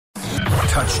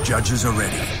Touch judges are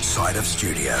ready. Side of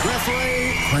studio.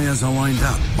 Referee. Players are lined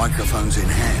up. Microphones in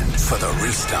hand for the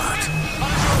restart.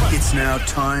 It's now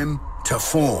time to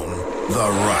form the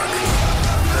Ruck.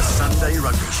 The Sunday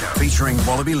Rugby Show featuring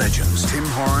Wallaby legends Tim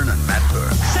Horan and Matt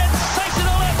Burke.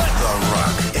 Sensational effort. The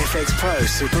Ruck. FX Pro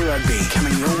Super Rugby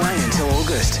coming your way until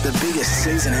August. The biggest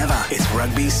season ever. It's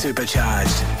Rugby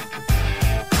Supercharged.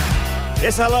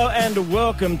 Yes, hello and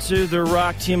welcome to The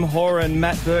Ruck. Tim Horan,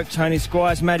 Matt Burke, Tony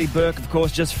Squires. Matty Burke, of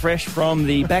course, just fresh from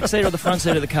the back seat or the front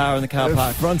seat of the car in the car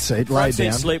park? Front seat, front laid seat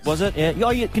down. Sleep, was it? Yeah.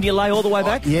 Oh, can you lay all the way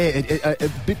back? Yeah,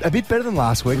 a bit better than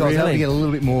last week. Really? I was able to get a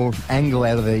little bit more angle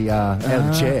out of the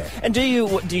chair. And do you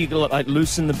like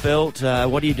loosen the belt?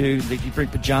 What do you do? Do you bring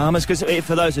pyjamas? Because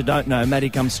for those who don't know, Matty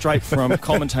comes straight from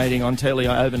commentating on telly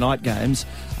overnight games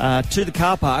to the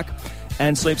car park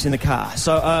and sleeps in the car.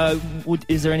 So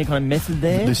is there any kind of method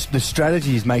there? The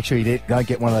strategy is make sure you don't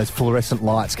get one of those fluorescent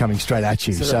lights coming straight at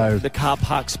you. So the car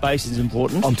park space is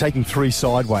important. I'm taking 3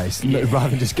 sideways rather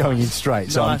than just going in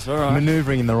straight. So nice, I'm all right.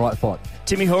 manoeuvring in the right spot.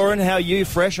 Timmy Horan, how are you?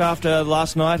 Fresh after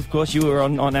last night? Of course, you were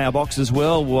on our box as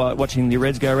well, watching the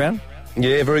Reds go around.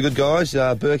 Yeah, very good, guys.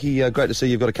 Berkey, great to see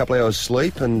you've got a couple of hours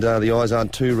sleep and the eyes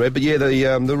aren't too red. But yeah,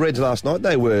 the Reds last night,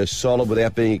 they were solid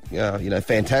without being,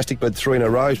 fantastic, but 3 in a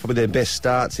row is probably their best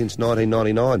start since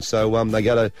 1999. So they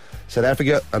go to South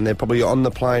Africa and they're probably on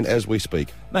the plane as we speak.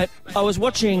 Mate, I was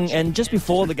watching, and just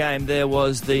before the game, there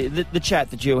was the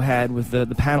chat that you had with the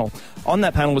panel. On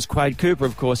that panel was Quade Cooper,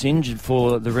 of course, injured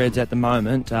for the Reds at the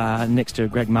moment, next to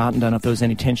Greg Martin. Don't know if there was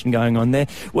any tension going on there.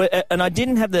 And I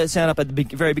didn't have the sound up at the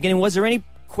very beginning. Was there any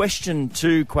question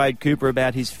to Quade Cooper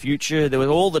about his future? There was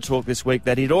all the talk this week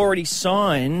that he'd already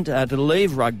signed to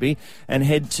leave rugby and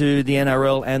head to the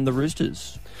NRL and the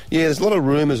Roosters. Yeah, there's a lot of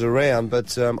rumours around,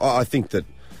 but I think that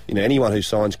anyone who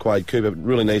signs Quade Cooper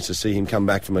really needs to see him come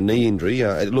back from a knee injury.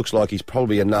 It looks like he's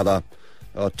probably another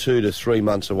 2 to 3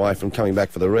 months away from coming back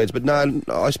for the Reds. But no,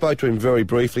 I spoke to him very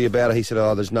briefly about it. He said,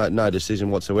 there's no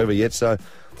decision whatsoever yet. So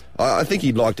I think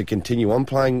he'd like to continue on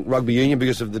playing rugby union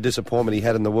because of the disappointment he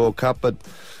had in the World Cup. But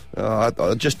I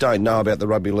just don't know about the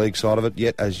rugby league side of it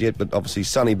yet. But obviously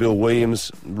Sonny Bill Williams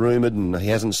rumoured, and he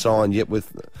hasn't signed yet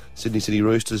with Sydney City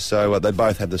Roosters. So they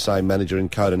both have the same manager in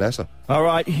Code Nasser. All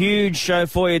right, huge show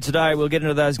for you today. We'll get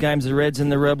into those games, the Reds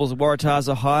and the Rebels, the Waratahs,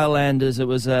 the Highlanders. It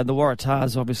was the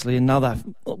Waratahs, obviously, another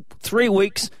 3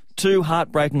 weeks. 2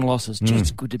 heartbreaking losses. Gee,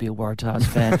 it's good to be a Waratahs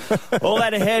fan. All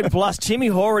that ahead, plus Timmy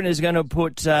Horan is going to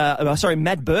put...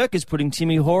 Matt Burke is putting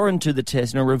Timmy Horan to the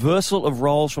test in a reversal of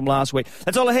roles from last week.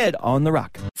 That's all ahead on The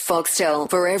Ruck. Foxtel,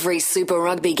 for every Super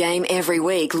Rugby game every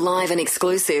week, live and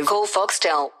exclusive. Call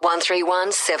Foxtel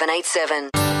 131 787.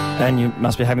 And you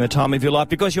must be having the time of your life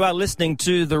because you are listening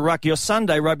to The Ruck, your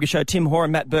Sunday rugby show. Tim Horan,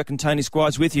 Matt Burke and Tony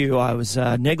Squires with you. I was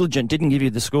negligent, didn't give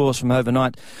you the scores from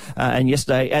overnight and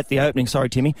yesterday at the opening. Sorry,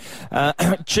 Timmy.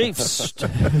 Chiefs.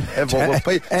 And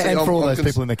for all those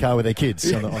people in the car with their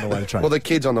kids on the way to training. Well, the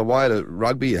kids on the way to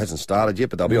rugby, it hasn't started yet,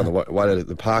 but they'll be on the way to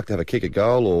the park to have a kick at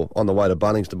goal, or on the way to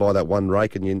Bunnings to buy that one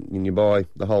rake and you buy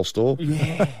the whole store.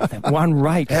 Yeah, that one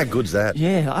rake. How good's that?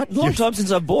 Yeah, long time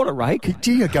since I've bought a rake.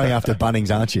 Gee, you're going after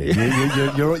Bunnings, aren't you?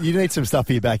 You need some stuff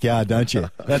for your backyard, don't you?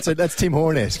 That's Tim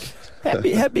Horan-esque.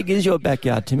 How big is your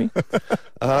backyard, Timmy?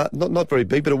 Not very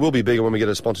big, but it will be bigger when we get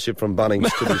a sponsorship from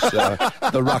Bunnings to this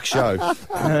The Ruck show.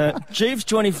 Chiefs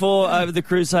 24 over the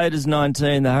Crusaders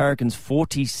 19. The Hurricanes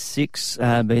 46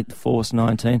 beat the Force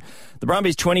 19. The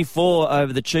Brumbies 24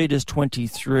 over the Cheetahs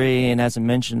 23. And as I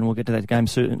mentioned, we'll get to that game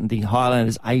soon, the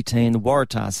Highlanders 18. The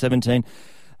Waratahs 17.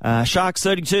 Sharks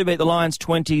 32 beat the Lions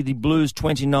 20, the Blues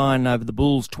 29 over the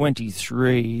Bulls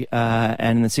 23,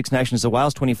 and in the Six Nations, the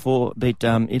Wales 24 beat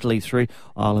Italy 3,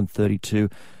 Ireland 32.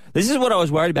 This is what I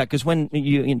was worried about, because when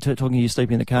talking to you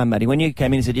sleeping in the car, Matty, when you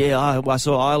came in and said, I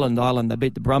saw Ireland, they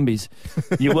beat the Brumbies.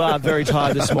 You are very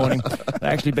tired this morning. They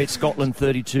actually beat Scotland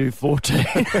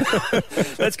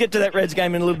 32-14. Let's get to that Reds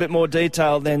game in a little bit more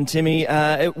detail then, Timmy.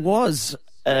 It was...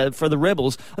 for the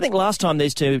Rebels, I think last time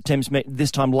these two teams met, this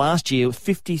time last year,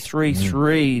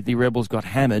 53-3, the Rebels got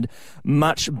hammered.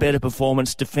 Much better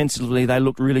performance defensively. They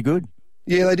looked really good.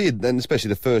 Yeah, they did, and especially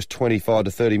the first 25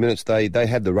 to 30 minutes, they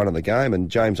had the run of the game,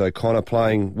 and James O'Connor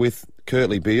playing with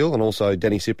Kurtley Beale and also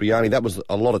Danny Cipriani. That was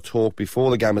a lot of talk before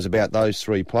the game was about those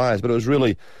 3 players, but it was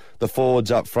really the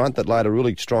forwards up front that laid a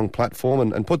really strong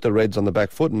platform and put the Reds on the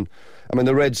back foot. And I mean,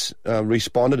 the Reds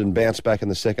responded and bounced back in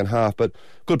the second half, but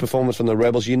good performance from the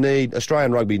Rebels.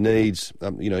 Australian rugby needs,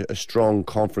 a strong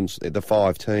conference, the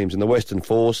 5 teams, and the Western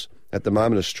Force at the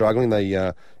moment are struggling. They,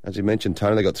 as you mentioned,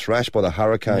 Tony, they got thrashed by the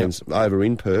Hurricanes over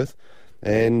in Perth.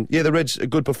 And yeah, the Reds, a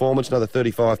good performance, another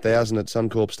 35,000 at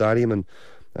Suncorp Stadium, and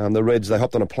The Reds, they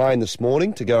hopped on a plane this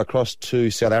morning to go across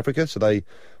to South Africa, so they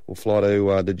will fly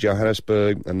to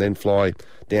Johannesburg and then fly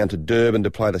down to Durban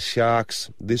to play the Sharks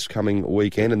this coming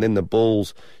weekend, and then the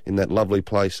Bulls in that lovely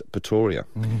place, Pretoria.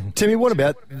 Timmy, what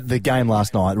about the game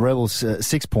last night? Rebels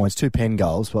 6 points, 2 pen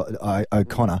goals by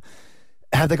O'Connor.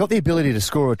 Have they got the ability to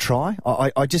score a try?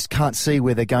 I just can't see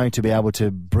where they're going to be able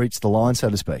to breach the line, so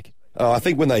to speak. I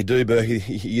think when they do,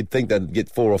 Berkey, you'd think they'd get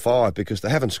 4 or 5 because they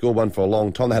haven't scored one for a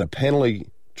long time. They had a penalty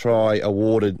try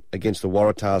awarded against the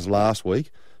Waratahs last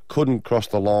week, couldn't cross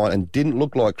the line and didn't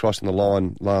look like crossing the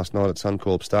line last night at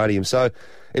Suncorp Stadium. So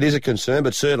it is a concern,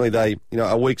 but certainly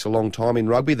a week's a long time in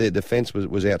rugby. Their defence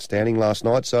was outstanding last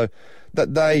night, so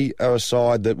that they are a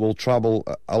side that will trouble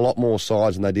a lot more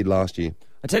sides than they did last year.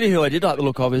 I tell you who I did like the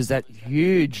look of is that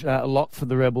huge lock for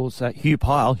the Rebels, Hugh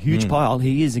Pyle. Pyle.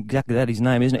 He is exactly that, his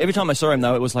name, isn't it? Every time I saw him,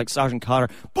 though, it was like Sergeant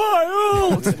Carter.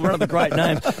 Pyle! It's one of the great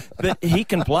names. But he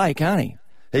can play, can't he?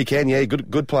 He can, yeah.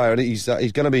 Good player. And he's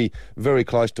going to be very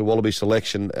close to Wallaby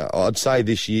selection, I'd say,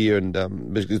 this year. And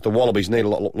because the Wallabies need a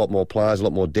lot more players, a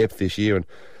lot more depth this year.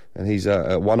 And he's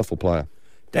a wonderful player.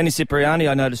 Danny Cipriani,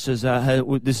 I noticed,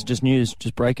 this is just news,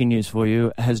 just breaking news for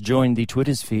you, has joined the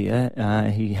Twitter sphere.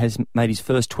 He has made his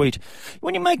first tweet.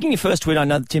 When you're making your first tweet, I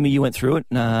know, Timmy, you went through it.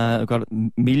 I've got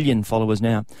 1 million followers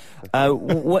now.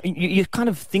 You kind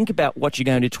of think about what you're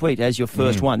going to tweet as your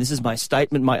first one. This is my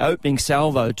statement, my opening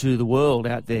salvo to the world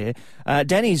out there.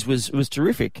 Danny's was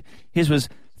terrific. His was...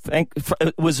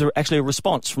 It was actually a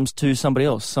response to somebody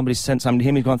else. Somebody sent something to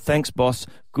him. He's gone, "Thanks, boss.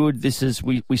 Good. This is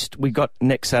we got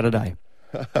next Saturday."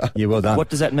 Yeah, well done. What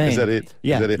does that mean? Is that it?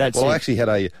 Yeah, is that it? that's well, it. I actually had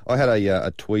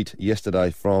a tweet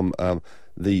yesterday from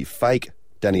the fake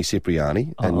Danny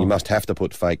Cipriani, and you must have to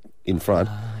put fake in front.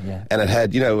 Yeah. And it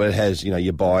had,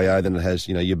 your bio, then it has,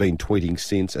 you've been tweeting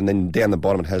since, and then down the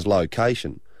bottom it has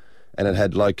location, and it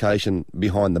had location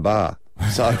behind the bar.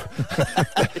 So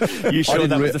you sure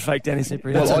that was the fake Danny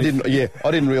Cipriani? Well, I didn't. Yeah, I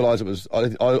didn't realise it was.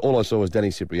 All I saw was Danny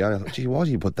Cipriani. I thought, gee, why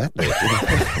did you put that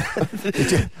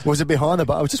there? Was it behind the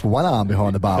bar? It was just one arm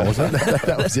behind the bar, wasn't it?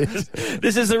 That was it.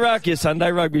 This is the Ruck, your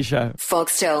Sunday rugby show.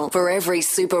 Foxtel, for every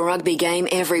Super Rugby game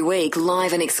every week,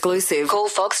 live and exclusive. Call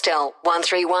Foxtel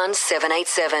 131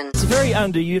 787. It's a very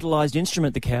underutilised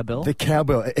instrument, the cowbell. The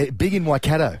cowbell, big in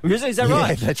Waikato. Is that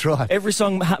right? Yeah, that's right. Every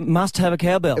song must have a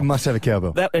cowbell. It must have a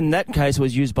cowbell. In that case,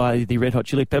 was used by the Red Hot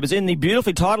Chili Peppers in the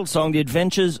beautifully titled song, The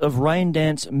Adventures of Rain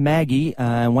Dance Maggie.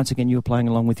 Once again, you were playing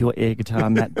along with your air guitar,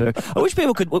 Matt Burke. I wish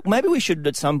people could, maybe we should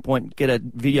at some point get a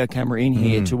video camera in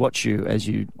here to watch you as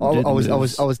you did I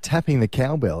was tapping the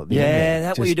cowbell at the end.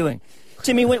 That's what you're doing.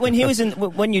 Timmy, when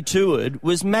you toured,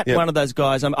 was Matt one of those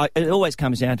guys? It always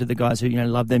comes down to the guys who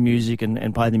love their music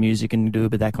and play the music and do a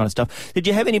bit of that kind of stuff. Did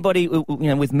you have anybody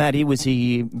with Matty? Was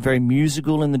he very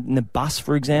musical in the bus,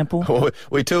 for example? Well,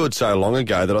 we toured so long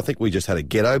ago that I think we just had a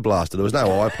ghetto blaster. There was no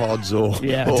iPods or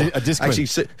a disc actually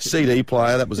CD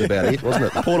player. That was about it, wasn't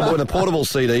it? When the portable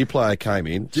CD player came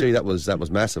in, gee, that was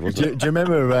massive, wasn't it? Do you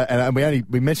remember? And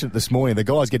we mentioned it this morning. The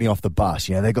guys getting off the bus,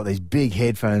 they've got these big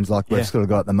headphones like we've sort of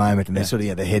got at the moment, and they're sort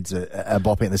of their heads are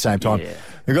bopping at the same time. Yeah.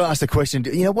 The guy asked the question,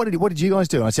 what did you guys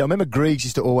do? And I said, I remember Griggs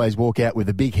used to always walk out with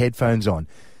the big headphones on.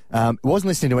 Wasn't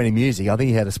listening to any music. I think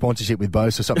he had a sponsorship with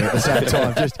Bose or something at the same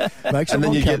time. Just make sure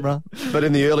on camera. But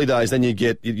in the early days, then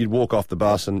you'd walk off the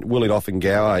bus and Willie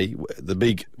Offengowie, the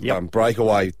big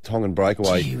breakaway, Tongan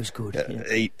breakaway. Gee, he was good.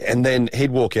 And then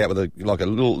he'd walk out with a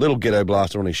little ghetto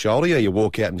blaster on his shoulder. You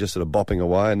walk out and just sort of bopping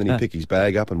away, and then he'd pick his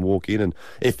bag up and walk in. And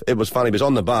if it was funny, because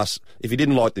on the bus, if you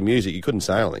didn't like the music, you couldn't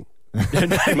say anything.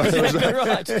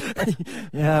 Right.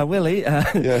 Yeah, Willie.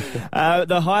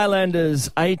 The Highlanders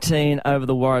 18 over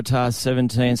the Waratahs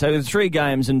 17. So 3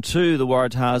 games and 2 the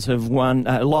Waratahs have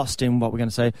lost in what we're going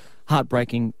to say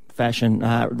heartbreaking fashion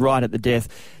right at the death.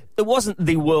 It wasn't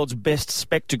the world's best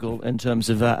spectacle in terms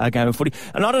of a game of footy.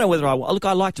 And I don't know whether I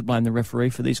like to blame the referee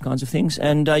for these kinds of things.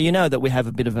 And you know that we have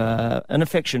a bit of an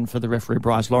affection for the referee,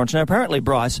 Bryce Lawrence. Now, apparently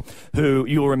Bryce, who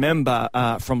you'll remember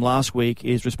from last week,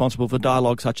 is responsible for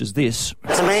dialogue such as this.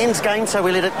 It's a man's game, so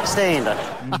we let it stand.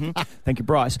 Thank you,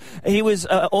 Bryce. He was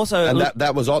also... And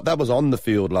that was on the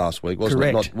field last week, wasn't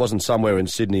Correct. it? Wasn't somewhere in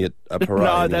Sydney at a parade.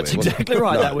 No, that's exactly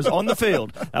right. No. That was on the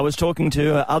field. I was talking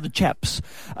to other chaps.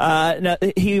 Now,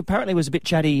 he apparently was a bit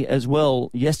chatty as well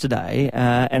yesterday,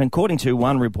 and according to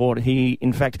one report, he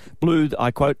in fact blew,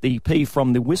 I quote, the P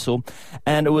from the whistle,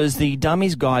 and it was the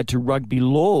Dummies Guide to Rugby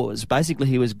Laws. Basically,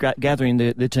 he was gathering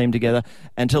the team together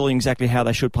and telling exactly how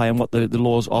they should play and what the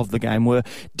laws of the game were.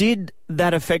 Did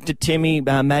that affect it, Timmy?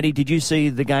 Matty, did you see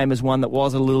the game as one that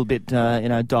was a little bit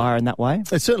dire in that way?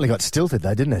 It certainly got stilted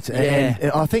though, didn't it? Yeah.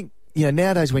 And I think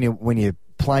nowadays when you're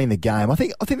playing the game. I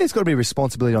think there's got to be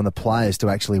responsibility on the players to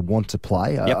actually want to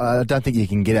play. Yep. I don't think you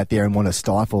can get out there and want to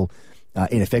stifle,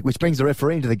 in effect, which brings the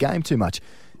referee into the game too much.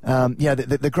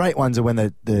 The great ones are when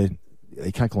the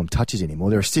you can't call them touches anymore.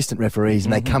 They're assistant referees,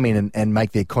 and they come in and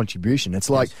make their contribution. It's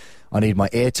like, I need my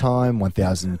airtime,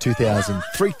 1,000, 2,000,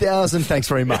 3,000, thanks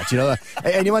very much.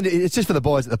 And you wonder, it's just for the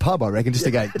boys at the pub, I reckon, just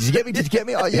to go, did you get me? Did you get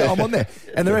me? Oh, yeah, I'm on there.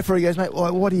 And the referee goes, mate,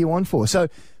 what are you on for? So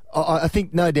I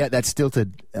think no doubt that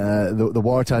stilted the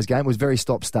Waratahs game. It was very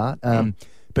stop-start.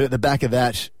 But at the back of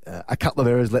that, a couple of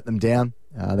errors let them down.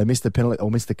 They missed the penalty, or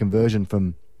missed the conversion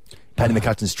from Paddy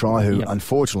McCutcheon's try, who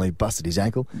unfortunately busted his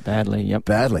ankle badly.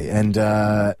 And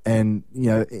in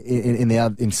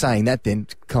saying that, then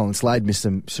Colin Slade missed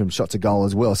some shots of goal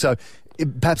as well. So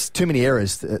perhaps too many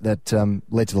errors that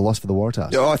led to the loss for the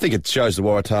Waratahs. Yeah, I think it shows the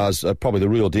Waratahs are probably the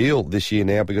real deal this year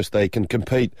now, because they can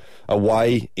compete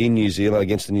away in New Zealand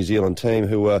against the New Zealand team,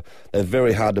 they're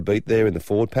very hard to beat there in the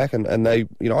forward pack, and they,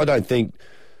 I don't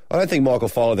think Michael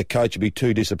Foley, the coach, would be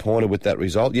too disappointed with that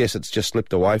result. Yes, it's just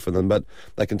slipped away from them, but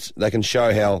they can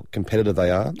show how competitive they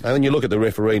are. And when you look at the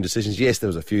refereeing decisions, yes, there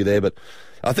was a few there, but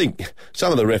I think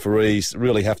some of the referees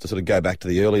really have to sort of go back to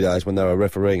the early days when they were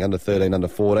refereeing under 13, under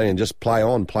 14, and just play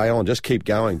on, just keep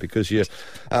going, because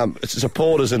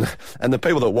supporters and the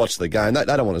people that watch the game, they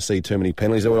don't want to see too many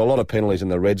penalties. There were a lot of penalties in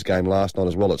the Reds game last night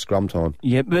as well at scrum time.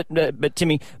 Yeah, but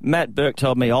Timmy, Matt Burke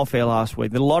told me off air last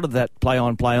week that a lot of that play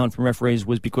on from referees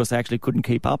was because they actually couldn't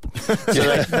keep up. So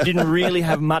they didn't really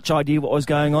have much idea what was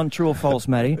going on. True or false,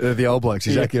 Matty? The old blokes,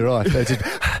 exactly right. They just,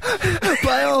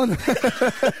 play on!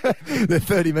 They're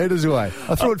 30 metres away.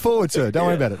 I threw it forward, sir. Don't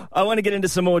worry about it. I want to get into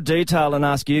some more detail and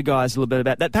ask you guys a little bit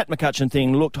about that. Pat McCutcheon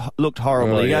thing looked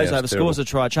horrible. He goes over, scores a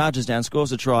try, charges down,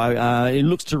 scores a try. He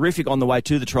looks terrific on the way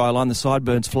to the try line, the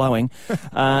sideburns flowing.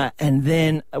 And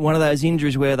then one of those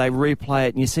injuries where they replay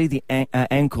it and you see the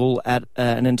ankle at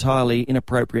an entirely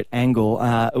inappropriate angle.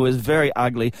 It was very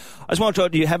ugly. I just want to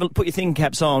talk to you, put your thinking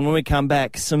caps on when we come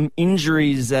back. Some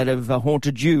injuries that have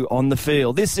haunted you on the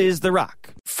field. This is The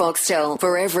Ruck. Foxtel,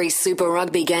 for every Super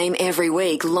Rugby game every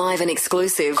week, live and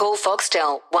exclusive. Call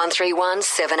Foxtel 131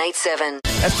 787.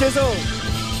 That's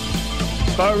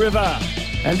Chisel, Bow River,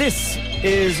 and this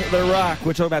is The Ruck.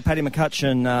 We're talking about Paddy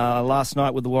McCutcheon last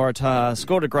night with the Waratahs.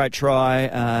 Scored a great try,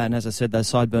 and as I said, those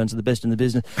sideburns are the best in the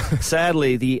business.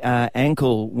 Sadly, the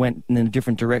ankle went in a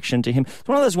different direction to him. It's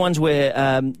one of those ones where,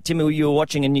 Timmy, you were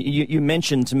watching and you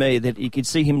mentioned to me that you could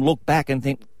see him look back and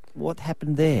think, what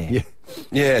happened there?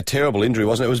 Yeah, terrible injury,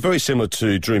 wasn't it? It was very similar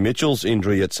to Drew Mitchell's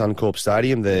injury at Suncorp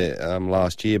Stadium there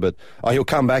last year, but he'll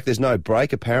come back. There's no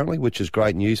break, apparently, which is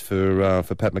great news for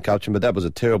Pat McCutcheon, but that was a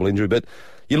terrible injury. But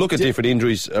you look at different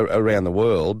injuries around the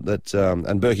world, that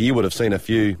and Berkey, you would have seen a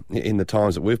few in the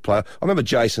times that we've played. I remember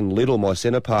Jason Little, my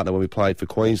centre partner, when we played for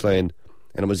Queensland,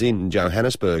 and it was in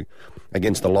Johannesburg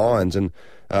against the Lions, and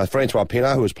Francois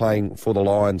Pinot, who was playing for the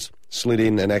Lions, slid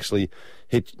in and actually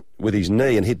hit with his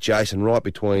knee and hit Jason right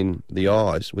between the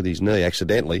eyes with his knee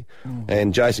accidentally.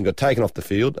 And Jason got taken off the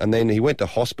field, and then he went to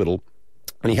hospital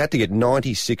and he had to get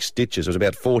 96 stitches. It was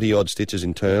about 40-odd stitches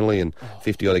internally and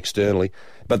 50-odd externally.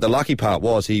 But the lucky part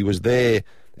was he was there,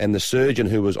 and the surgeon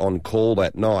who was on call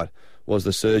that night was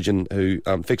the surgeon who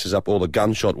fixes up all the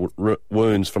gunshot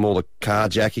wounds from all the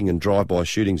carjacking and drive-by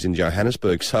shootings in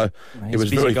Johannesburg. So he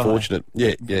was very fortunate.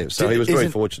 Yeah. So he was very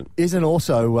fortunate. Isn't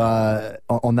also,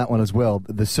 on that one as well,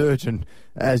 the surgeon,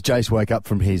 as Jace woke up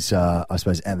from his, I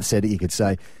suppose, anaesthetic, you could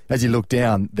say, as he looked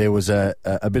down, there was a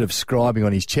bit of scribing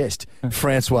on his chest.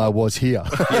 Francois was here.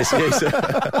 Yes.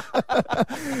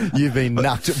 You've been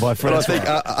knocked by Francois. But I think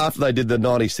after they did the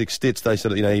 96 stitch, they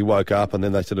sort of, he woke up and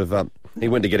then they sort of, he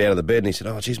went to get out of the bed and he said,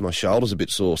 "Oh, geez, my shoulder's a bit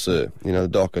sore, sir." The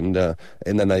doc, and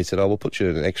then they said, "Oh, we'll put you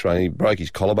in an X-ray." And he broke his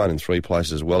collarbone in 3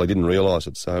 places as well. He didn't realise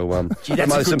it. So, gee,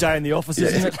 that's a good day in the office,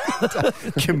 isn't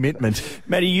it? Commitment.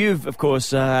 Matty, you've of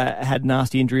course had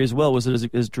nasty injury as well. Was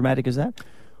it as dramatic as that?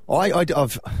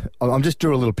 I'm just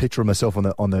drew a little picture of myself on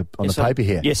the paper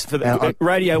here. Yes, for the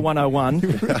Radio 101,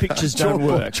 pictures don't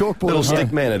work. Chalkboard, little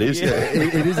stick man, it is. Yeah.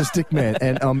 It is a stick man,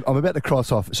 and I'm about to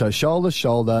cross off. So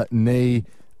shoulder, knee,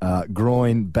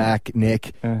 groin, back,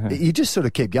 neck. You just sort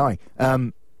of keep going.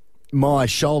 My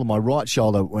right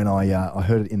shoulder, when I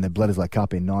heard it in the Bledisloe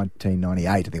Cup in 1998,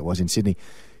 I think it was in Sydney.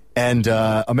 And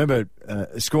I remember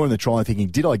scoring the try thinking,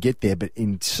 did I get there? But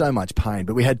in so much pain.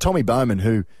 But we had Tommy Bowman,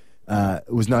 who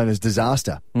was known as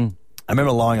Disaster. I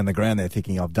remember lying on the ground there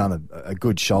thinking, I've done a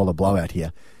good shoulder blowout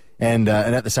here. And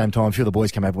at the same time, a few of the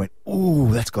boys came over and went,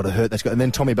 "Ooh, that's got to hurt, And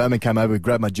then Tommy Bowman came over,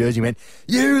 grabbed my jersey and went,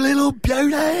 "You little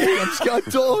beauty!" I'm just going,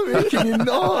 "Tommy, can you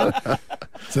not?"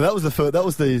 So that was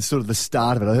the sort of the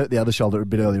start of it. I hurt the other shoulder a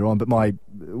bit earlier on, but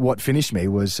what finished me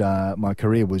was my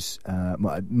career was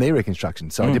my knee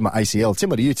reconstruction. So I did my ACL.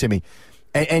 Similar to you, Timmy.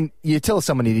 And you tell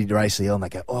someone you did your ACL, and they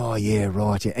go, "Oh yeah,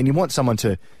 right." Yeah. And you want someone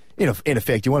to, in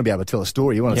effect, you want to be able to tell a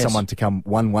story. You want someone to come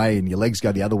one way and your legs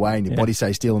go the other way, and your body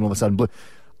stays still, and all of a sudden,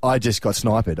 I just got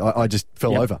sniped. I just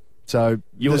fell over. So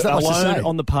you were alone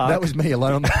on the park. That was me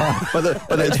alone on the park.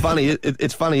 but it's funny.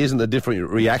 It's funny, isn't the different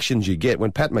reactions you get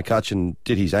when Pat McCutcheon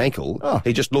did his ankle? Oh.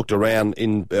 He just looked around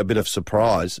in a bit of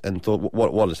surprise and thought,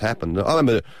 "What has happened?" I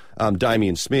remember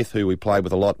Damien Smith, who we played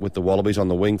with a lot with the Wallabies on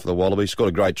the wing for the Wallabies, scored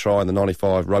a great try in the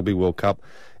 '95 Rugby World Cup,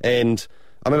 and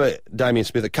I remember Damien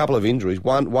Smith, a couple of injuries.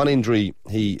 One injury,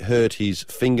 he hurt his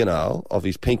fingernail of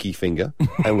his pinky finger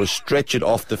and was stretchered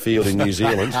off the field in New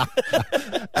Zealand.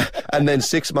 And then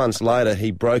 6 months later, he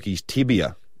broke his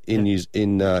tibia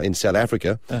in South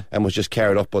Africa and was just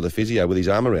carried off by the physio with his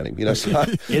arm around him. So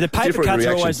the paper cuts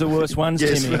are always the worst ones,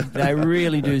 yes. Timmy. They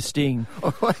really do sting.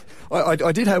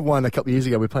 I did have one a couple of years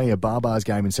ago. We were playing a Barbars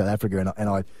game in South Africa, and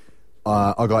I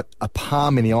got a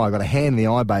palm in the eye. I got a hand in the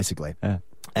eye, basically. Yeah.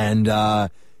 And I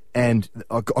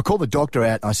called the doctor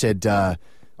out. I said, Doc.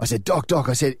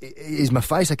 I said, is my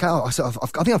face okay? I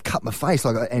think I've cut my face.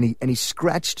 And he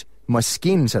scratched my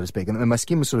skin, so to speak, and my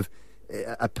skin was sort of,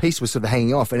 a piece was sort of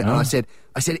hanging off. And I said,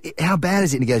 how bad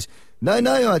is it? And he goes, No,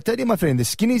 I tell you, my friend, the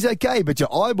skin is okay, but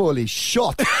your eyeball is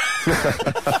shot.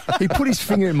 He put his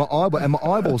finger in my eyeball, and my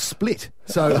eyeball split.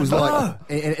 So it was like,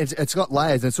 it's got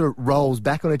layers, and it sort of rolls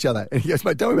back on each other. And he goes,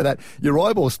 mate, don't worry about that. Your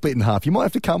eyeball's split in half. You might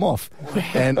have to come off.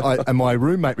 And my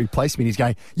roommate replaced me, and he's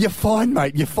going, you're fine,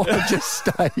 mate. You're fine. Just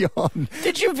stay on.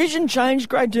 Did your vision change,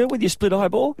 Grade 2, with your split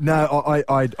eyeball? No,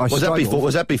 I was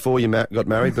that before you got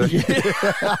married, Bertie?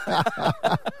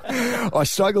 I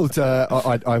struggled.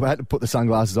 I had to put the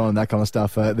sunglasses on and that kind of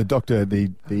stuff. The doctor, the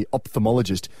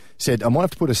ophthalmologist, said, I might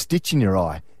have to put a stitch in your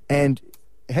eye. And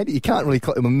you can't really...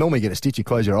 normally get a stitch, you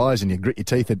close your eyes and you grit your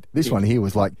teeth. This one here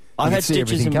was like... I've had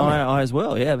stitches in my eye as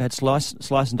well, yeah. I've had slice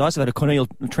and dice. I've had a corneal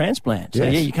transplant. So,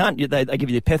 you can't... They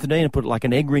give you the pethidine and put like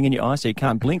an egg ring in your eye so you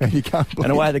can't blink. You can't blink.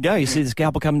 And away they go. You see the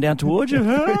scalpel coming down towards you.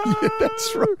 Yeah,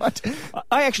 that's right.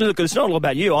 I actually look... It's not all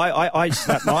about you. I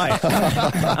snapped my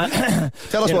eye.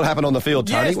 Tell us what happened on the field,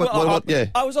 Tony. Yes,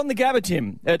 I was on the Gabba,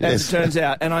 Tim, as it turns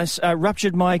out, and I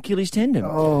ruptured my Achilles tendon.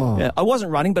 Oh. Yeah, I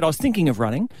wasn't running, but I was thinking of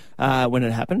running when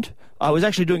it happened. I was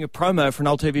actually doing a promo for an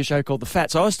old TV show called The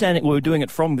Fat. So we were doing it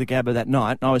from the Gabba that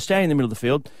night, and I was standing in the middle of the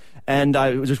field, and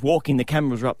I was just walking. The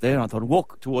cameras were up there, and I thought, I'd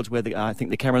walk towards where I think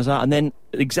the cameras are, and then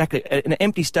exactly in an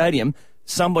empty stadium,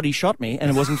 somebody shot me, and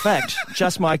it was in fact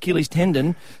just my Achilles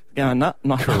tendon going,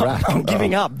 I'm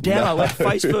giving up. Down I went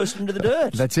face first into the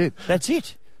dirt. That's it.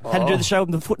 Had to do the show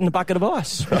with the foot in the bucket of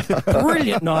ice.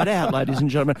 Brilliant night out, ladies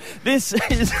and gentlemen. This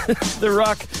is The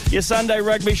Ruck, your Sunday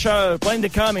rugby show. Plenty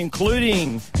to come,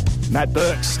 including Matt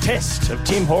Burke's test of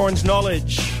Tim Horan's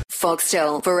knowledge.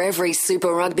 Foxtel, for every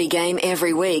Super Rugby game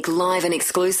every week, live and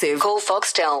exclusive. Call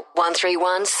Foxtel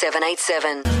 131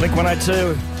 787. Blink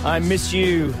 102, I miss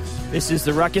you. This is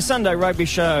The Ruck, your Sunday rugby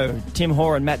show. Tim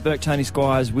Horan, Matt Burke, Tony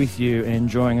Squires with you,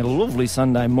 enjoying a lovely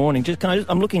Sunday morning.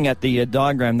 I'm looking at the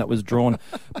diagram that was drawn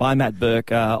by Matt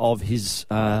Burke of his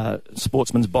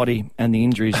sportsman's body and the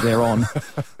injuries thereon.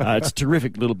 It's a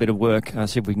terrific little bit of work.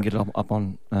 See if we can get it up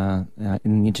on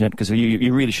in the internet, because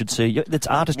you really should see. It's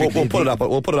artistry. We'll put it up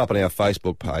on our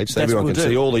Facebook page so everyone can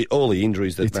see all the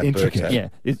injuries that Matt Burke had. Yeah,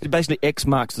 basically X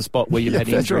marks the spot where you've had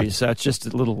injuries. Right. So it's just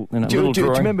a little, do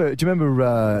you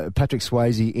remember Patrick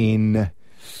Swayze in...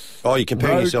 Oh, you're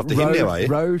comparing yourself to him now, are you?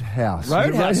 Roadhouse,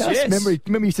 yes. Remember he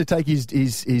used to take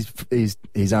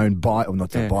his own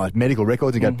medical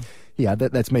records and go, yeah,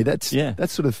 that's me. That's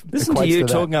sort of... Listen to you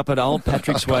talking up an old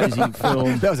Patrick Swayze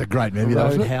film. That was a great movie,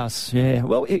 Roadhouse, yeah.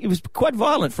 Well, it was quite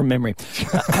violent from memory.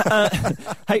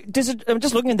 Hey, I'm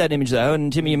just looking at that image, though,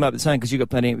 and Timmy, you might be saying, because you've got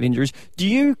plenty of injuries, do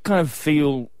you kind of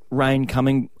feel rain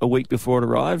coming a week before it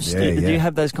arrives? Do you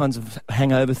have those kinds of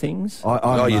hangover things?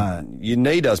 Your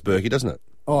knee does, Berkey, doesn't it?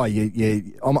 Oh, yeah.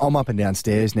 I'm up and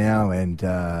downstairs now, and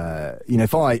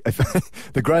if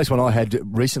the greatest one I had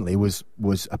recently was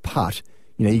a putt.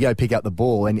 You go pick up the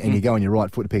ball and you go on your right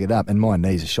foot to pick it up, and my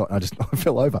knees are shot. And I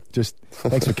fell over. Just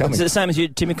thanks for coming. Is it the same as you,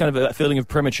 Timmy? Kind of a feeling of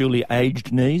prematurely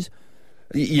aged knees?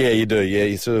 Yeah, you do. Yeah,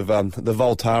 you sort of the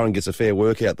Voltaren gets a fair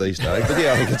workout these days. But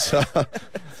yeah, I think it's.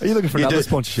 Are you looking for another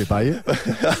sponsorship? Are you?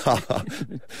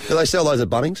 Do they sell those at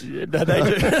Bunnings? Yeah, no, they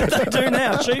do. They do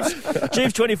now.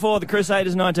 Chiefs 24, the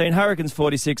Crusaders 19, Hurricanes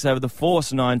 46 over the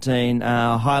Force 19,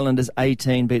 Highlanders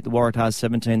 18 beat the Waratahs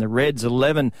 17, the Reds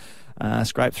 11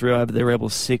 scraped through over the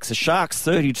Rebels 6. The Sharks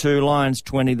 32, Lions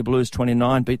 20, the Blues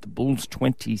 29, beat the Bulls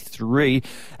 23.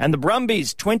 And the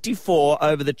Brumbies 24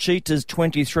 over the Cheetahs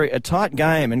 23. A tight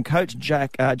game, and coach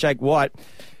Jake White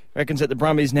reckons that the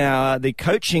Brumbies now, the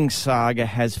coaching saga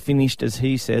has finished, as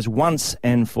he says, once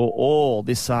and for all.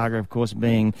 This saga, of course,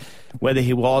 being whether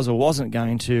he was or wasn't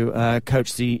going to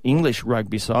coach the English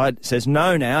rugby side. Says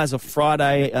no now. As of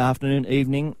Friday afternoon,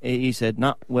 evening, he said,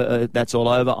 no, that's all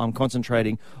over. I'm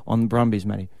concentrating on the Brumbies,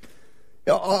 Matty.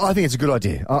 I think it's a good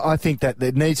idea. I think that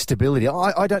it needs stability.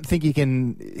 I don't think you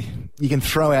can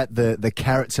throw out the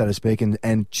carrot, so to speak,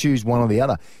 and choose one or the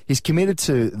other. He's committed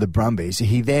to the Brumbies.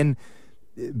 He then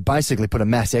basically put a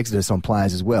mass exodus on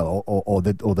players as well, or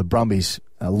the Brumbies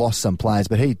lost some players,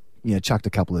 but he chucked a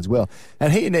couple as well.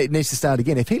 And he needs to start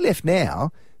again. If he left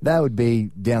now, they would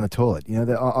be down the toilet.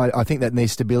 I think that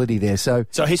needs stability there. So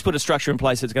he's put a structure in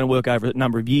place that's going to work over a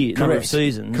number of years, number of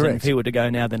seasons. Correct. And if he were to go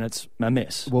now, then it's a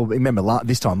mess. Well, remember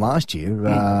this time last year,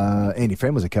 Andy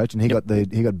Friend was a coach, and he got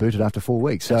booted after 4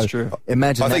 weeks. So that's true.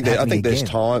 Imagine. I think there's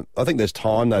time. I think there's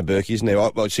time though, Berkey, isn't there?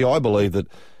 I believe that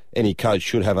any coach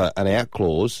should have an out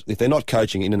clause. If they're not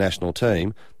coaching an international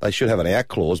team, they should have an out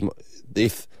clause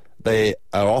if they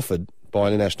are offered by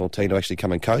an international team to actually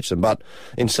come and coach them. But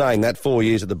in saying that, 4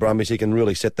 years at the Brumbies, he can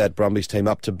really set that Brumbies team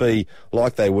up to be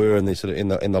like they were in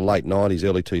the late 90s,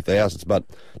 early 2000s. But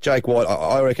Jake White,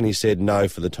 I reckon he said no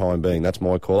for the time being. That's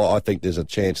my call. I think there's a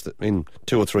chance that in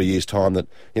 2 or 3 years' time that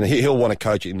he'll want to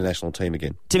coach an international team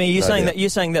again. Timmy, you're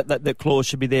saying that clause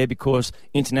should be there because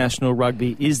international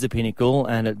rugby is the pinnacle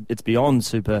and it's beyond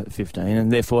Super 15, and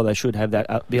therefore they should have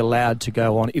that be allowed to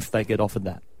go on if they get offered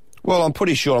that. Well, I'm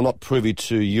pretty sure I'm not privy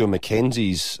to Ewan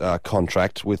McKenzie's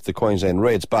contract with the Queensland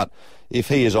Reds, but if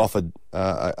he is offered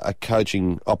a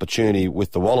coaching opportunity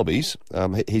with the Wallabies,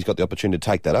 he's got the opportunity to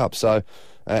take that up. So,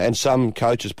 and some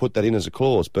coaches put that in as a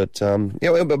clause. But I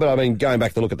mean, going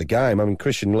back to look at the game, I mean,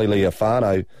 Christian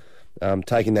Leali'ifano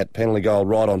taking that penalty goal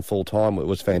right on full time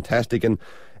was fantastic,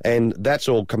 and that's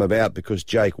all come about because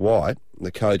Jake White,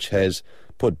 the coach, has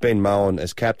put Ben Mowen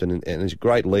as captain and he's a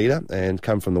great leader and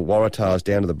come from the Waratahs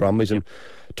down to the Brumbies and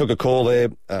took a call there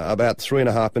about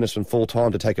 3.5 minutes from full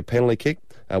time to take a penalty kick,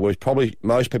 whereas probably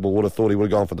most people would have thought he would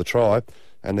have gone for the try,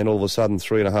 and then all of a sudden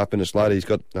 3.5 minutes later he's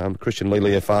got Christian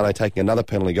Leali'ifano taking another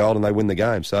penalty goal and they win the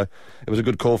game. So it was a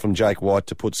good call from Jake White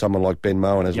to put someone like Ben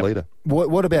Mowen as leader.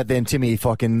 What about then, Timmy, if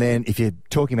you're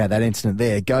talking about that incident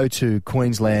there, go to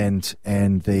Queensland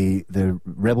and the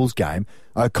Rebels game.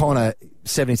 O'Connor,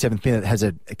 77th minute, has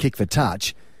a kick for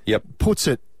touch. Yep. Puts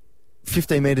it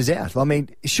 15 metres out. I mean,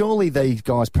 surely these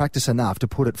guys practice enough to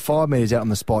put it 5 metres out on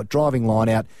the spot, driving line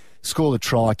out, score the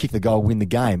try, kick the goal, win the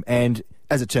game. And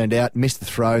as it turned out, missed the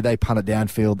throw, they punt it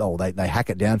downfield, they hack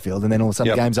it downfield, and then all of a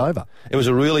sudden the game's over. It was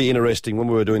a really interesting, when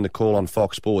we were doing the call on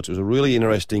Fox Sports, it was a really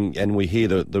interesting, and we hear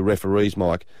the referees,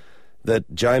 Mike,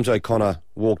 that James O'Connor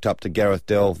walked up to Gareth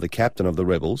Dell, the captain of the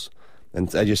Rebels,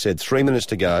 and as you said, 3 minutes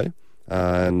to go,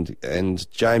 and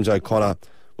James O'Connor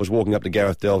was walking up to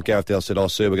Gareth Dell. Gareth Dell said, "Oh,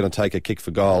 sir, we're going to take a kick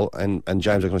for goal," and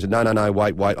James O'Connor said, No,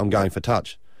 wait, I'm going for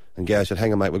touch. And Gareth said,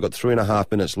 "Hang on, mate, we've got 3.5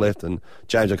 minutes left," and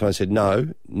James O'Connor said,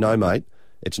 No, mate,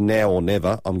 it's now or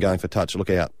never. I'm going for touch. Look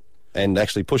out. And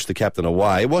actually pushed the captain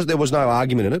away. There was no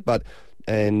argument in it,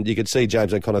 and you could see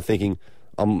James O'Connor thinking,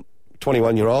 I'm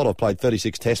 21-year-old, I've played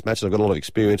 36 test matches, I've got a lot of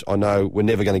experience, I know we're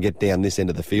never going to get down this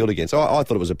end of the field again. So I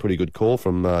thought it was a pretty good call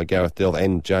from Gareth Dell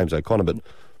and James O'Connor, but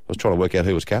I was trying to work out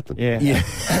who was captain. Yeah.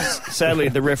 Sadly,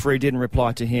 the referee didn't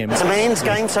reply to him. It's a man's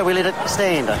game, so we let it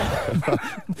stand.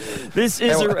 This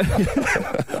is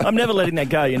I'm never letting that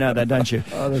go, you know that, don't you?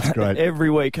 Oh, that's great. Every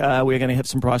week we're going to have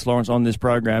some Bryce Lawrence on this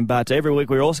program, but every week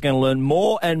we're also going to learn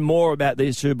more and more about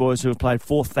these two boys who have played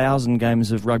 4,000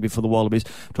 games of rugby for the Wallabies.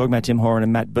 I'm talking about Tim Horan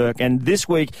and Matt Burke. And this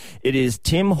week it is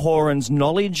Tim Horan's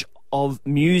knowledge of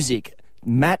music.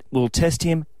 Matt will test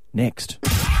him next.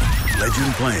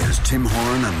 Legend players Tim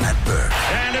Horan and Matt Burke.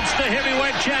 And it's the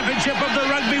heavyweight championship of the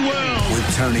rugby world.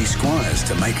 With Tony Squires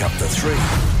to make up the three.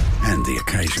 And the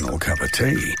occasional cup of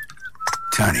tea.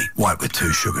 Tony, white with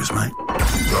 2 sugars, mate.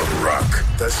 The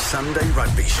Ruck, the Sunday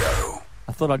Rugby Show.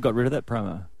 I thought I'd got rid of that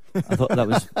promo. I thought that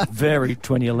was very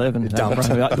 2011.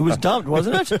 It was dumped,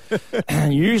 wasn't it?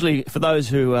 Usually, for those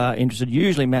who are interested,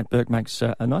 Matt Burke makes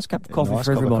a nice cup of coffee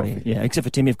for everybody. Yeah, except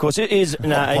for Timmy, of course. It is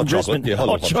hot chocolate. Yeah,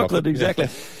 hot chocolate, exactly.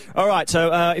 All right,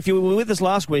 so if you were with us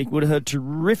last week, you would have heard a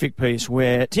terrific piece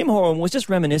where Tim Horan was just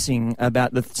reminiscing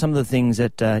about some of the things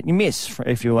that you miss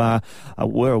if you were a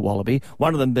Wallaby.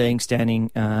 One of them being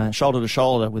standing shoulder to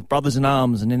shoulder with brothers in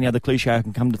arms and any other cliche I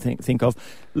can come to think of,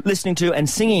 listening to and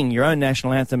singing your own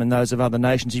national anthem and those of other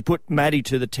nations. He put Maddie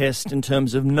to the test in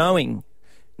terms of knowing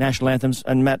national anthems.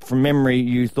 And Matt, from memory,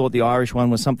 you thought the Irish one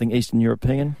was something Eastern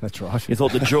European. That's right. You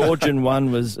thought the Georgian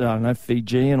one was, I don't know,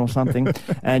 Fijian or something.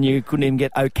 And you couldn't even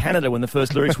get "O Canada" when the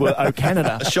first lyrics were "O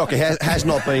Canada." Shocker, has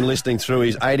not been listening through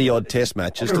his 80-odd test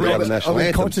matches to the other national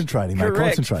anthems. Concentrating, mate,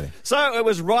 Correct. concentrating. So it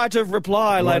was right of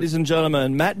reply, ladies and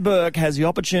gentlemen. Matt Burke has the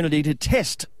opportunity to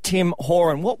test Tim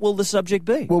Horan. What will the subject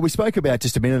be? Well, we spoke about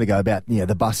just a minute ago about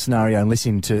the bus scenario and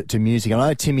listening to music. And I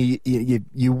know, Timmy,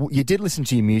 you did listen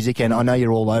to your music, and I know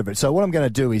you're all over it. So what I'm going to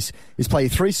do is play you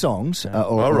 3 songs,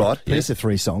 or piece of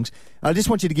 3 songs. I just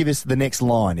want you to give us the next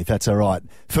line, if that's all right.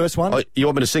 First one. Oh, you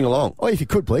want me to sing along? Oh, if you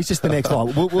could, please, just the next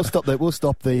line. We'll stop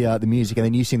the music, and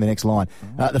then you sing the next line.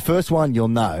 The first one you'll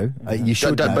know. You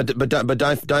should know. But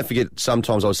don't forget.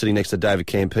 Sometimes I was sitting next to David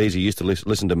Campese, who used to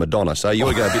listen to Madonna. So you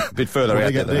want to go a bit further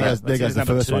out there. There goes the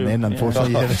first one. Then,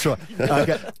 unfortunately, yeah, that's right.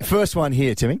 Okay, first one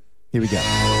here, Timmy. Here we go.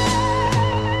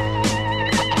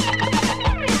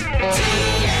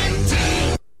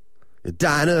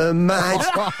 Dynamite.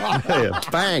 Yeah,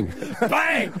 bang.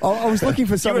 Bang! I was looking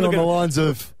for something on the lines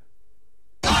of...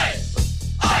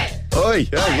 Oi,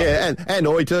 oh, yeah, and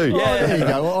oi too. Yeah. There you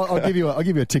go. I'll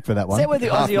give you a tick for that one. Is that where the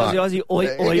Aussie,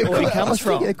 oi comes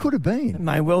from? It could have been. It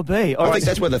may well be. I think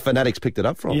that's where the Fanatics picked it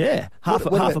up from. Yeah, half a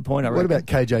point, I reckon. What about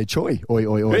KJ Choi? Oi,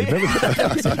 oi, oi. Remember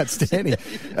that was outstanding.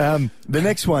 The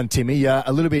next one, Timmy, a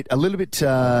little bit,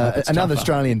 another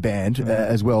Australian band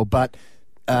as well, but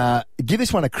give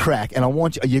this one a crack, and I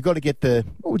want you got to get the,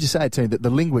 what would you say, Timmy, the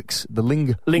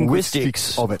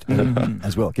linguistics of it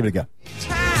as well. Give it a go.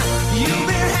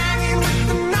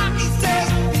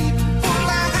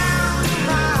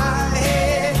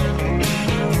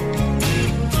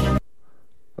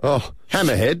 Oh,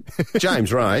 Hammerhead,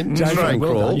 James Rain, Rain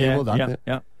Crawl. Yeah, well done.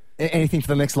 Yeah. Anything for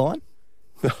the next line?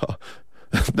 No,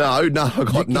 I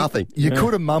got nothing. You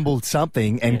could have mumbled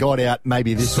something and got out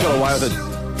maybe this one. Got away with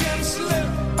it.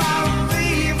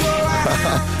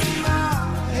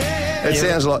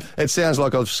 It sounds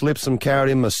like I've slipped some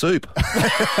carrot in my soup.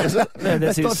 No,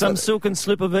 that's some silken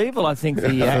slip of evil, I think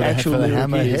the actual the lyric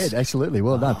hammerhead. is. Absolutely,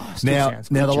 well done. Now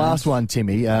the last one,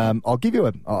 Timmy, I'll give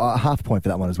you a half point for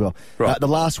that one as well. Right. The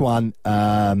last one,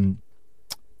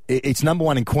 it's number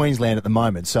 1 in Queensland at the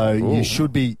moment, so you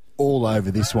should be all over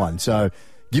this one. So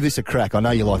give this a crack. I know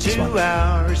you like this one. 2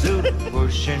 hours of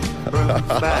pushing broom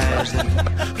fires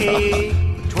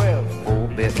and 12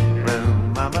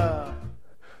 4-bedroom mama.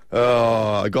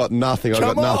 Oh, I got nothing.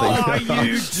 Come on,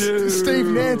 you do. Steve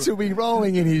Nance will be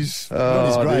rolling in his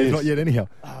grave. Not yet, anyhow.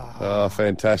 Oh,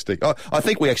 fantastic. I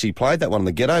think we actually played that one in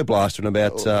the Ghetto Blaster in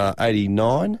about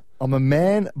 89. I'm a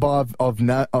man of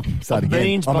no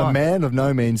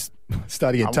means.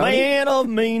 Study at Tony. A man of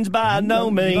means by no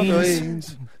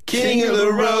means. King of the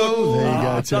road. There you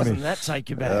go, Timmy. Doesn't that take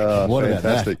you back? What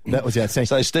fantastic. about that? That was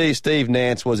outstanding. So Steve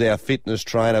Nance was our fitness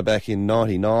trainer back in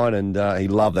 99, and he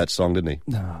loved that song, didn't he?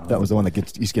 No, that was the one that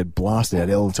used to get blasted out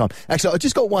all the time. Actually, I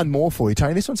just got one more for you,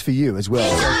 Tony. This one's for you as well.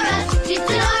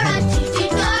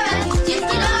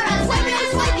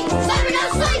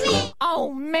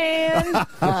 Oh, man.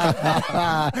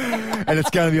 And it's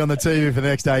going to be on the TV for the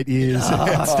next 8 years.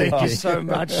 Thank you so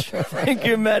much. Thank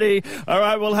you, Matty. All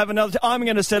right, we'll have another... I'm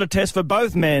going to set a test for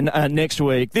both men next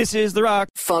week. This is The Ruck.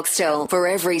 Foxtel. For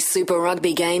every Super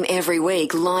Rugby game every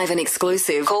week, live and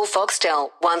exclusive. Call Foxtel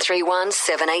 131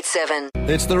 787.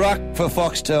 It's The Ruck for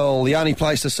Foxtel, the only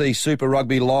place to see Super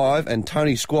Rugby live, and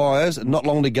Tony Squires, not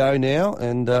long to go now,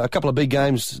 and a couple of big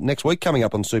games next week coming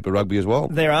up on Super Rugby as well.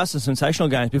 There are some sensational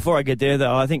games. Before I get there,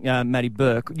 though, I think Matty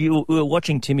Burke, we were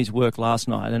watching Timmy's work last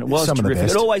night, and it was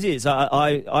terrific. It always is.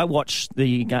 I watched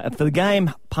for the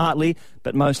game partly,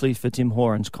 but mostly for Tim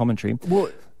Horan's commentary. Well,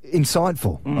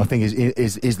 insightful, I think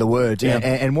is the word. Yeah.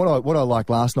 And what I liked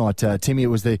last night, Timmy, it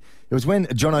was when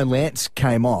Jono Lance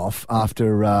came off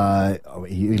after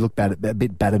he looked a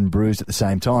bit battered and bruised at the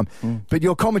same time. But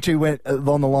your commentary went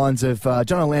along the lines of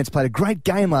Jono Lance played a great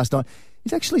game last night.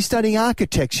 He's actually studying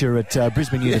architecture at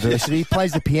Brisbane University,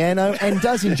 plays the piano, and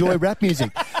does enjoy rap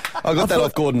music. I got that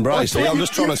off Gordon Bray, see? I'm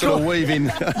just trying to sort of weave in...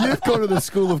 You've gone to the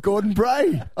school of Gordon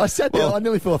Bray. I sat there, I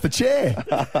nearly fell off the chair.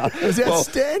 It was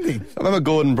outstanding. I remember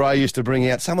Gordon Bray used to bring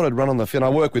out... Someone had run on the field. I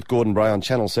worked with Gordon Bray on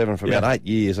Channel 7 for about 8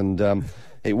 years, and...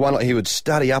 He would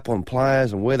study up on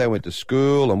players and where they went to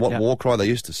school and what war cry they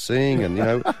used to sing and,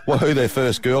 who their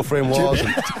first girlfriend was.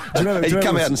 He'd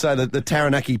come out and say the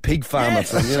Taranaki pig farmer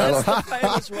thing. That's the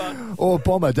famous one. Or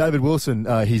Bomber, David Wilson,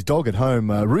 his dog at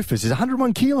home, Rufus, is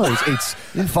 101 kilos. Eats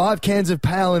 5 cans of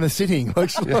Pal in a sitting.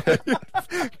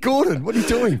 Gordon, what are you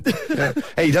doing?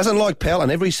 He doesn't like Pal,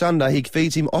 and every Sunday he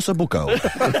feeds him ossobuco.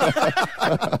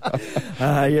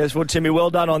 Yes, well, Timmy, well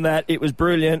done on that. It was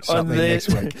brilliant. Something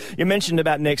next week. You mentioned about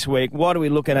about next week? What are we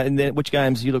looking at, and then which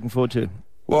games are you looking forward to?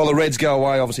 Well, the Reds go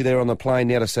away. Obviously, they're on the plane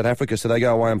now to South Africa, so they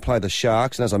go away and play the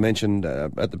Sharks. And as I mentioned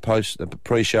at the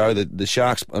pre-show, the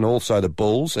Sharks and also the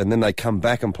Bulls, and then they come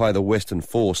back and play the Western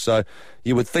Force. So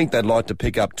you would think they'd like to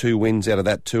pick up 2 wins out of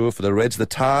that tour for the Reds. The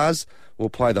Tars will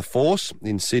play the Force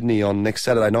in Sydney on next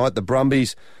Saturday night. The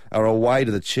Brumbies are away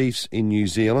to the Chiefs in New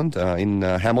Zealand, in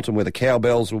Hamilton, where the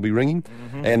cowbells will be ringing.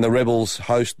 Mm-hmm. And the Rebels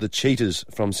host the Cheetahs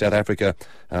from South Africa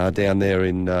down there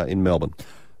in Melbourne.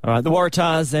 All right, the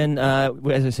Waratahs then,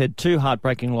 as I said, 2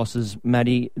 heartbreaking losses,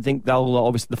 Matty. I think they'll,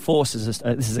 obviously, the Force, this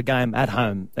is a game at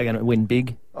home. They're going to win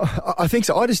big. I think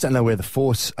so. I just don't know where the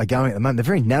Force are going at the moment. They're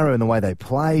very narrow in the way they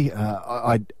play.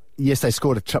 Yes, they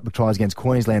scored a couple of tries against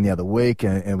Queensland the other week,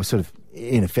 and it was sort of,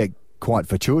 in effect, quite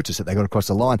fortuitous that they got across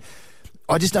the line.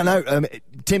 I just don't know.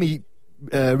 Timmy...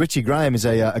 Richie Graham is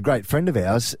a great friend of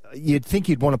ours. You'd think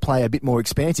you'd want to play a bit more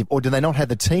expansive, or do they not have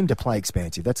the team to play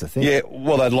expansive? That's the thing. Yeah,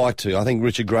 well, they'd like to. I think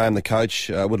Richard Graham, the coach,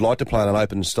 would like to play an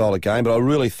open style of game, but I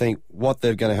really think what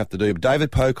they're going to have to do...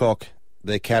 David Pocock,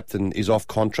 their captain, is off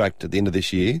contract at the end of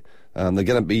this year. There are going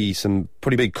to be some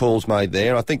pretty big calls made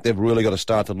there. I think they've really got to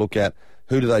start to look at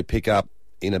who do they pick up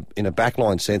in a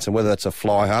backline sense, and whether that's a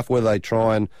fly half, whether they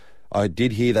try and... I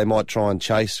did hear they might try and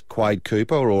chase Quade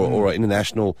Cooper or an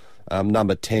international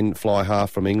number 10 fly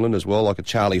half from England as well, like a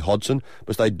Charlie Hodgson,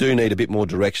 but they do need a bit more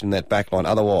direction in that back line.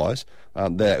 Otherwise,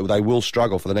 they will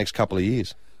struggle for the next couple of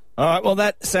years. All right, well,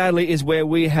 that sadly is where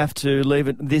we have to leave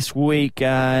it this week.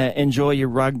 Enjoy your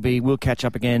rugby. We'll catch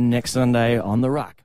up again next Sunday on The Ruck.